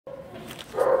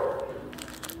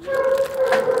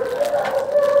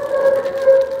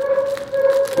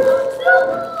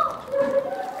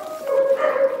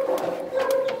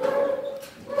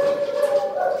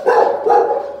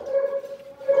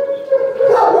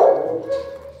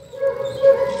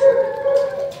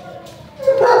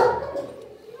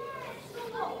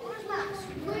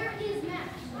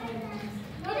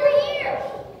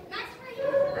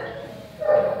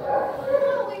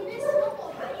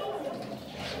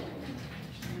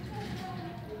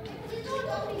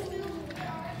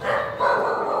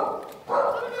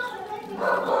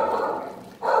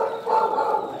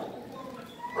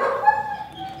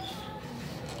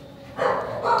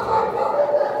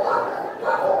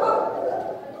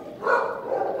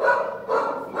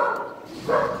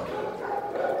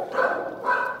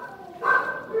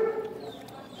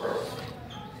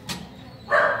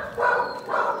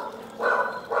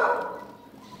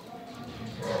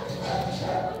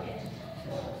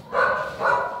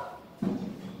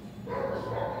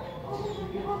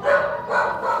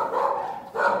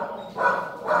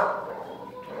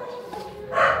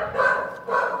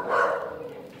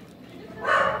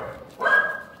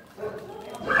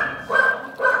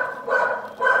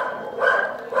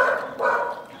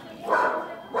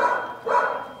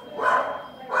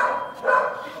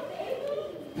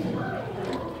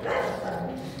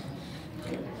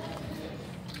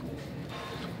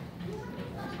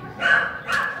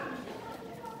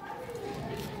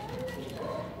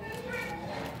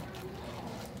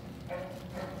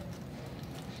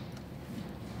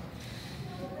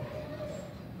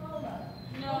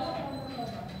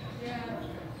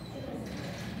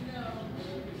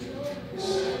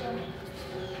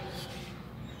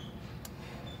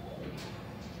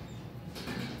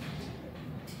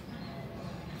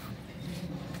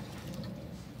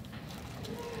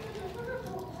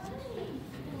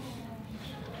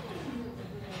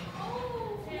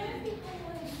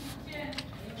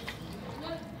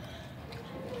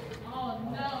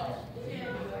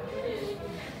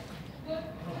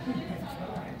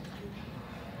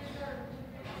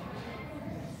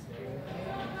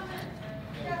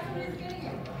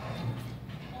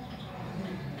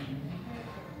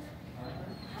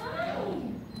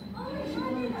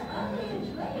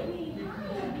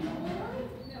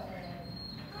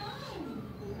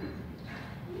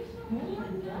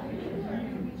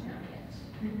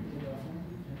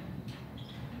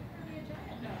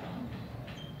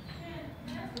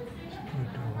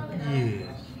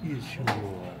Yes, yes you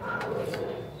are.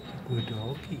 Good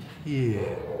doggy.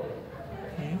 Yeah.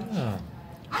 Yeah.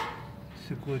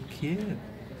 It's a good kid.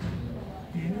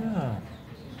 Yeah.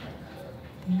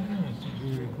 Yeah, it's a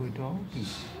very good doggy.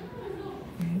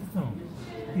 Yeah.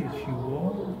 Yes you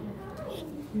are.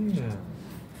 Yeah.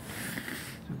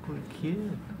 It's a good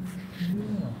kid.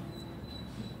 Yeah.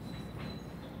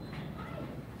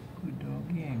 Good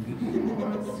doggy, Angus.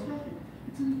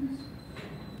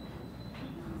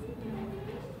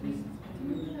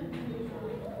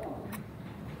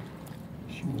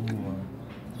 Sure.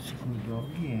 It's a good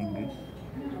doggy, Angus.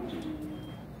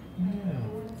 Yeah.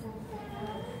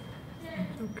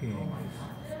 It's okay, Angus.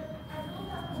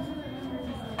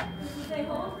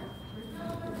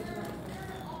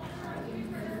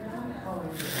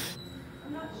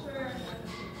 I'm not sure.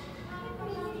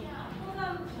 Hold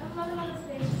on. I'm not on the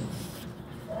stage.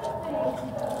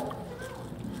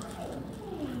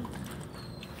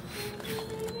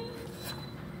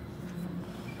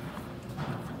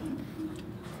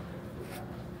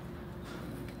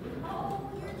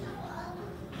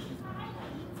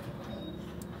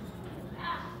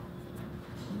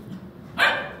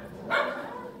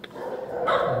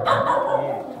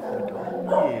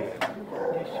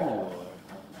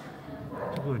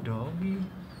 Good doggy?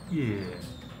 Yeah.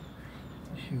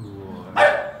 Sure.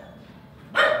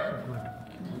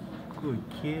 Good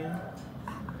kid?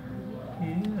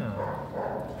 Yeah.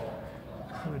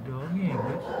 Good doggy,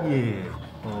 Angus?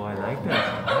 Yeah. Oh, I like that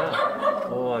smell.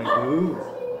 Oh, I do.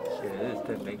 Yes,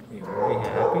 that makes me very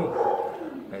happy.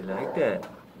 I like that.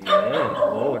 Yes.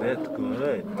 Oh, that's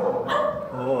good.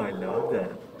 Oh, I love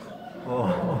that. Oh,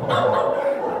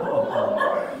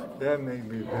 that made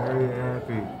me very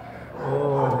happy.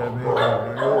 Oh, that made me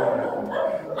very happy.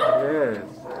 Yes.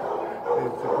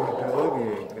 It's a good doggy,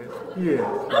 Angus. Yes,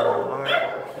 you are.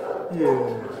 Yeah.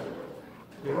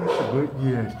 It's a good,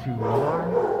 yes, you are.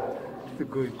 It's a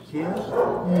good kid.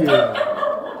 Yeah.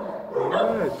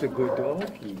 Yeah, it's a good doggy.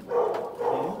 Yeah.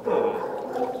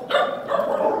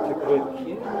 It's a good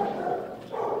kid.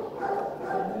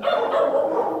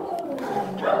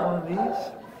 All these?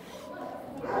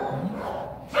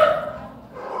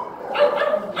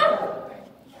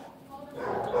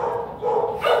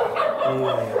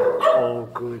 Yeah. Oh,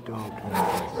 good dog,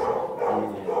 Angus. Yeah.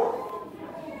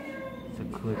 It's a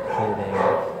good kid,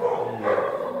 Angus. Yeah.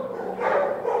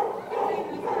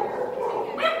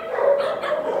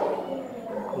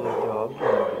 Good dog,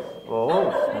 Angus. Oh,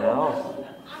 it smells.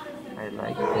 I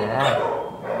like that.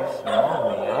 You smell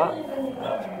me up.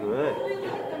 That's good.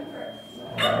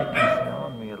 I like you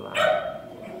smelling me a lot.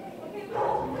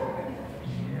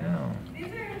 Yeah.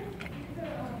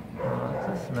 Lots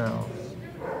of smells.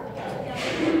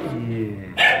 Yeah.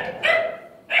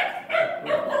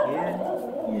 Yeah.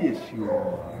 Yes, you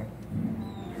are.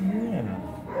 Yeah.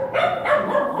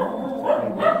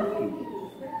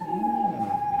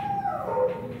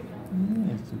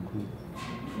 It's a good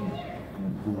boy.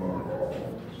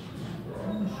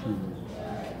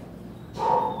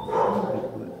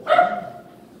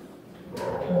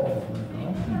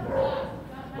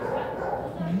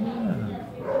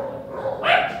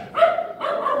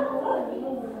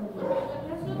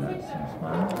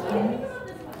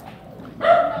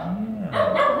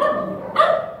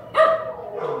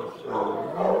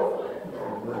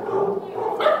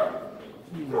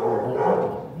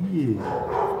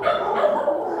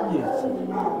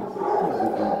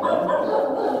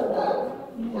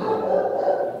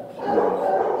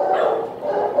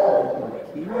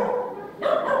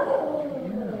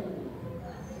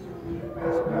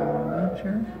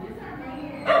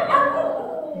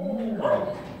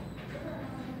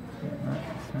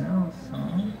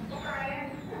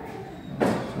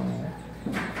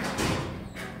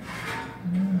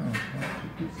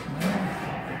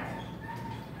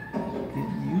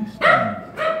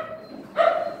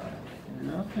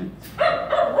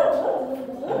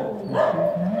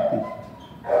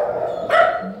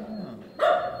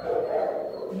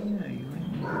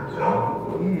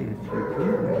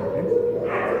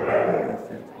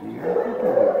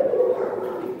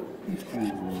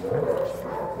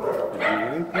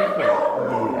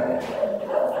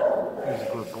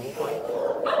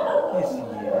 Yes,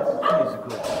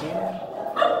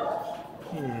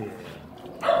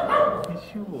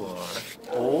 you are.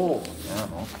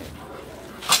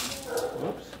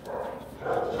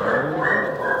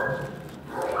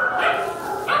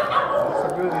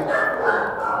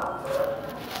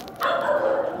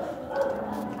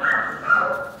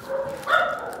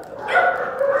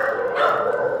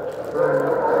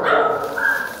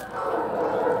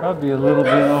 That'd be a little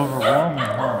bit overwhelming,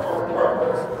 huh?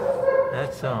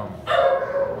 That's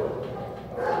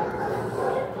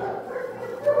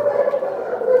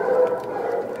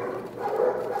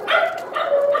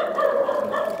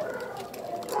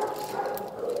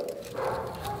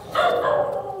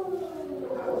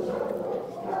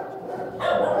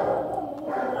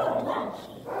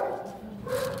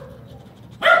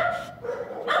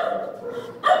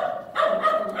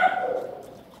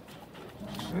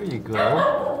there you go.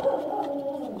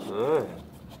 Good.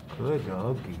 Good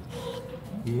doggie.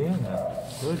 Yeah,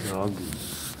 good doggie.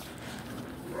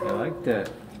 I like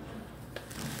that.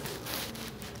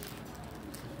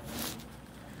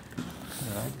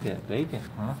 I like that bacon,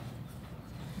 huh?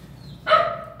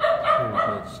 Pretty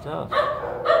good stuff. Yeah.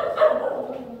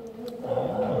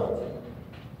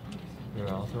 Here,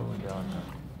 I'll throw it down there.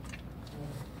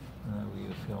 That way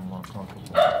you feel more comfortable.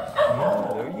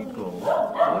 Yeah, there you go.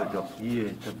 Good dog. Yeah,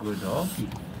 it's a good doggie.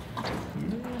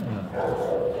 Yeah.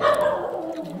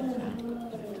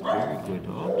 Very good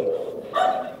doggie.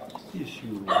 Yes,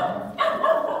 you are.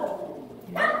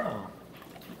 Yeah.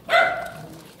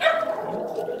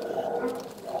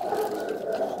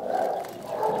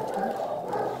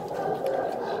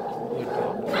 Good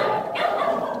doggie.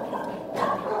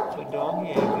 Good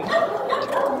doggie, Angus.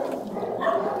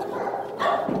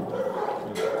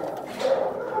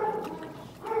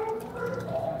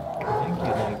 I think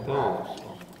you like those.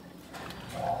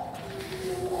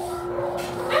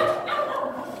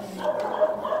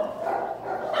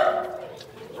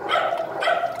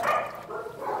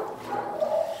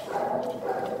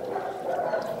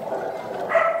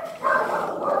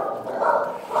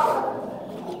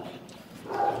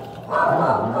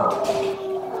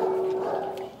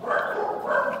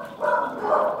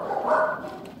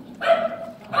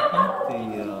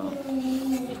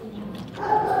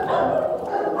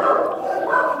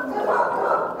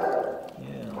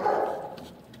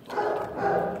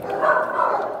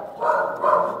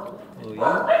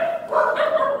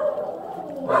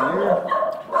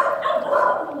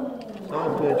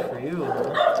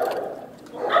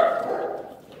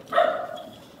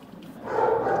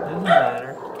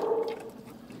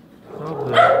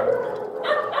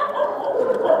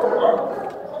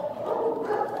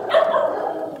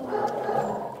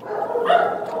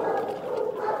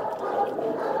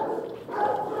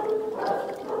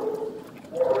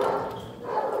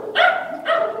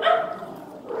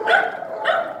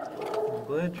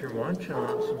 Glad you're munching on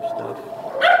some stuff.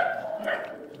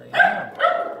 I am.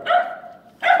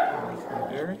 Makes me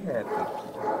very happy.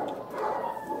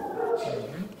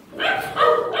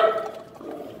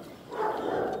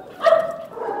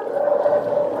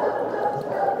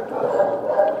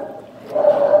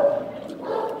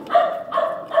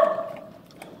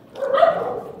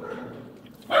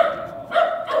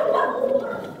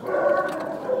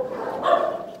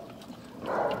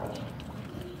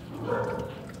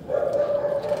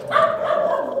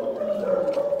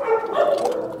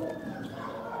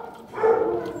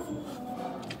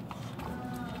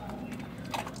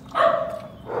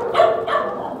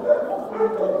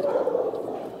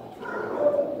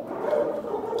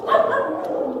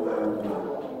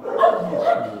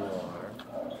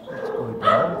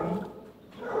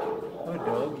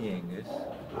 Angus.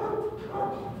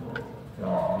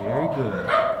 Oh, very good.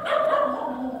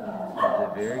 He's a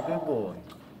very good boy.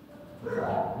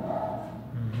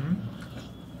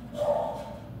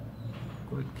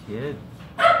 Good kid.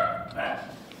 Yes,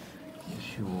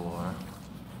 you are.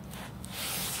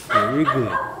 Very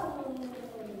good.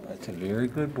 That's a very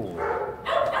good boy.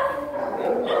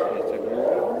 That's a very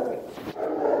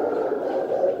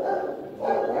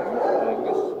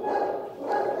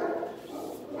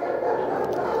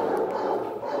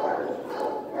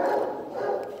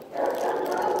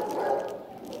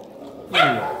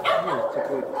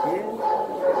good boy.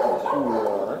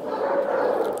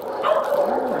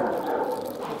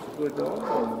 Good dog,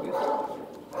 Angus.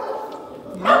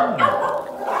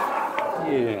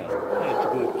 Yeah, that's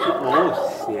good. Oh,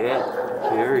 sit.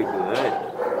 Very good.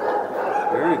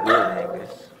 Very good,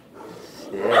 Angus.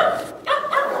 Sit.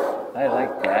 I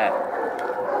like that.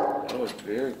 That was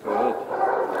very good.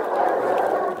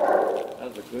 That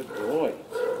was a good boy.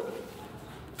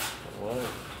 It was.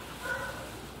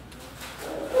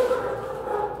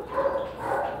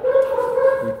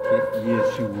 Yes,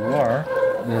 you are.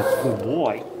 That's a good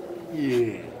boy.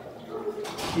 Yeah.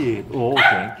 Yeah. Oh,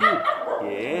 thank you.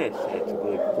 Yes, that's